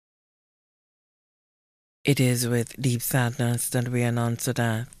It is with deep sadness that we announce the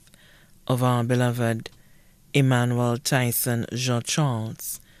death of our beloved Emmanuel Tyson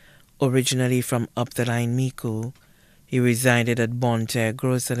Jean-Charles. Originally from up the line Miku, he resided at Bonterre,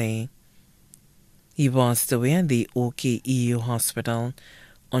 Grosley. He passed away at the OKEU Hospital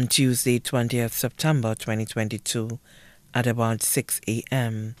on Tuesday, 20th September 2022 at about 6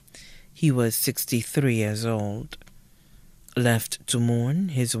 a.m. He was 63 years old. Left to mourn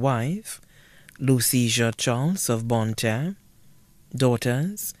his wife, Lucy Jean-Charles of Bonterre,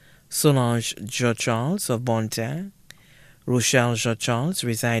 daughters, Solange Jean-Charles of Bonterre, Rochelle Jean-Charles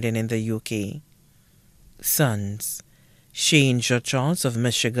residing in the UK, sons, Shane Jean-Charles of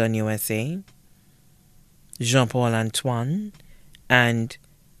Michigan, USA, Jean-Paul Antoine, and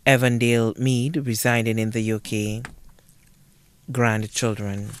Evandale Meade residing in the UK,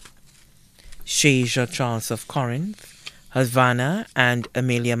 grandchildren, Shay Jean-Charles of Corinth, Havana and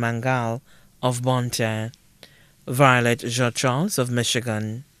Amelia Mangal of Bonterre, Violet Jean-Charles of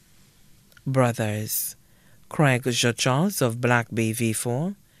Michigan, brothers, Craig Jean-Charles of Black Bay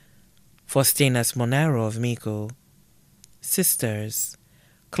V4, Faustinus Monero of Miku, sisters,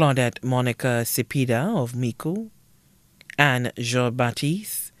 Claudette Monica Cepeda of Miku, Anne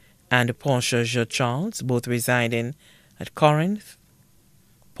Jean-Baptiste and Portia Jean-Charles, both residing at Corinth,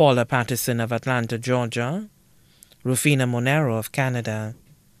 Paula Patterson of Atlanta, Georgia, Rufina Monero of Canada,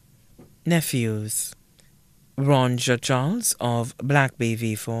 nephews, Ron Jean-Charles of Black Bay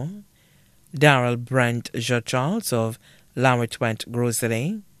V4, Darrell Brent Jean-Charles of Lawitwet,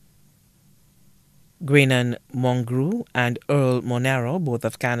 Grosley, Greenan Mongrou and Earl Monero, both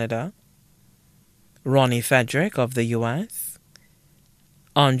of Canada, Ronnie Frederick of the U.S.,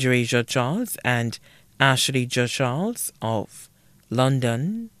 Andre Jean-Charles and Ashley Jean-Charles of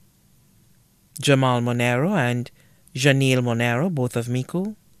London, Jamal Monero and Janelle Monero, both of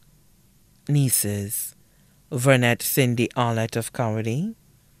Miku, nieces, Vernette Cindy Arlett of Cowardly,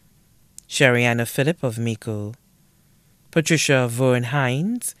 Sherriana Phillip of Miku, Patricia Vern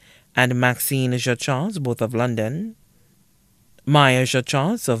Hines and Maxine Jean-Charles, both of London, Maya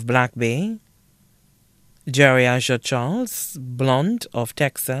Jean-Charles of Black Bay, Jeria Jean-Charles, blonde of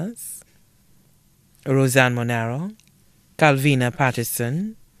Texas, Roseanne Monero, Calvina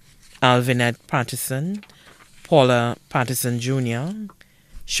Patterson, Alvinette Patterson, Paula Patterson Jr.,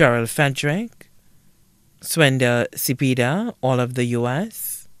 Cheryl Frederick, Swenda Cepeda, all of the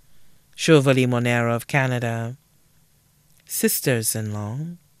U.S., Chauvalie Monero of Canada, sisters-in-law,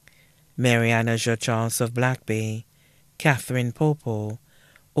 Mariana Jean-Charles of Black Bay, Catherine Popo,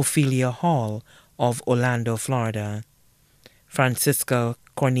 Ophelia Hall of Orlando, Florida, Francisca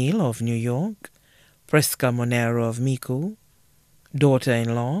Cornell of New York, Prisca Monero of Miku,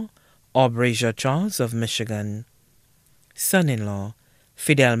 daughter-in-law, Aubrey Jean-Charles of Michigan, son-in-law,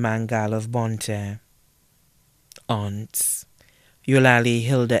 Fidel Mangal of Bonterre, aunts, Eulalie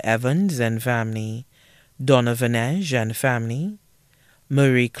Hilda Evans and family, Donna Vanege and family,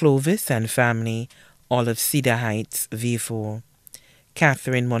 Marie Clovis and family, all of Cedar Heights, V4,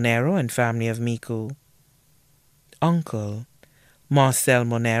 Catherine Monero and family of Miku, uncle, Marcel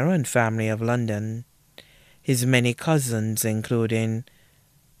Monero and family of London, his many cousins including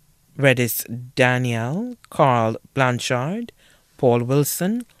Redis Daniel, Carl Blanchard, Paul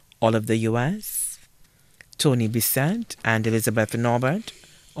Wilson, all of the U.S., Tony Bissett and Elizabeth Norbert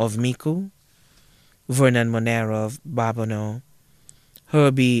of Miku, Vernon Monero of Babono,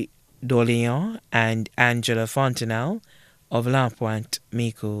 Herbie D'Orleans and Angela Fontenelle of La Pointe,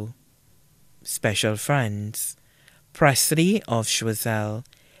 Miku, special friends, Presley of Choiseul,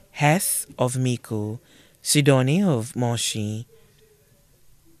 Hess of Miku, Sidonie of Monchy,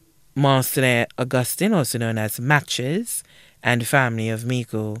 Marcel Augustin, also known as Matches, and family of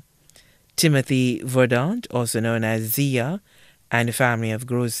Miku, Timothy Verdant, also known as Zia, and family of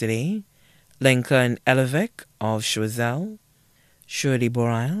Grosley, Lincoln Elevic of Choiseul, Shirley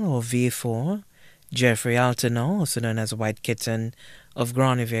Boral of V4, Jeffrey Altono, also known as White Kitten, of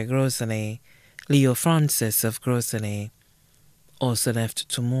Granivier, Grosley, Leo Francis of Grosley, also left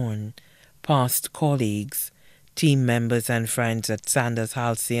to mourn, past colleagues, team members and friends at Sanders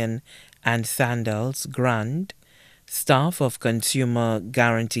Halcyon and Sandals Grand, staff of Consumer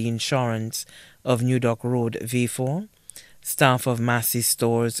Guarantee Insurance of New Dock Road V4, staff of Massey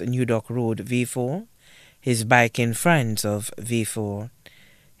Stores New Dock Road V4, his biking friends of V4,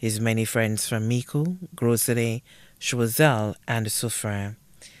 his many friends from Miku, Grosley, Choiseul, and Soufrière,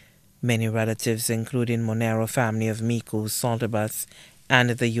 many relatives including Monero family of Miku, Salterbus,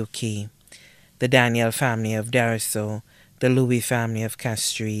 and the UK, the Daniel family of Deriso, the Louis family of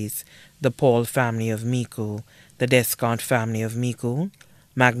Castries, the Paul family of Miku, the Descant family of Miku,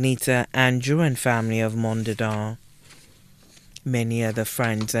 Magneta Andrew and family of Mondador. Many other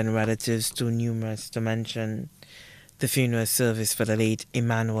friends and relatives too numerous to mention. The funeral service for the late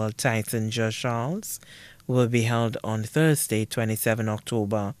Emmanuel Tyson Charles will be held on Thursday, 27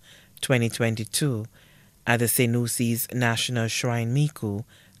 October 2022 at the St. Lucy's National Shrine Miku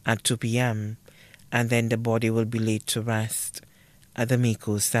at 2 p.m. and then the body will be laid to rest at the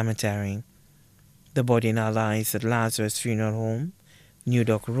Miku Cemetery. The body now lies at Lazarus Funeral Home, New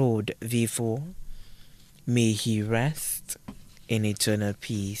Dock Road, V4. May he rest in eternal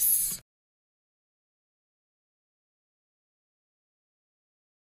peace.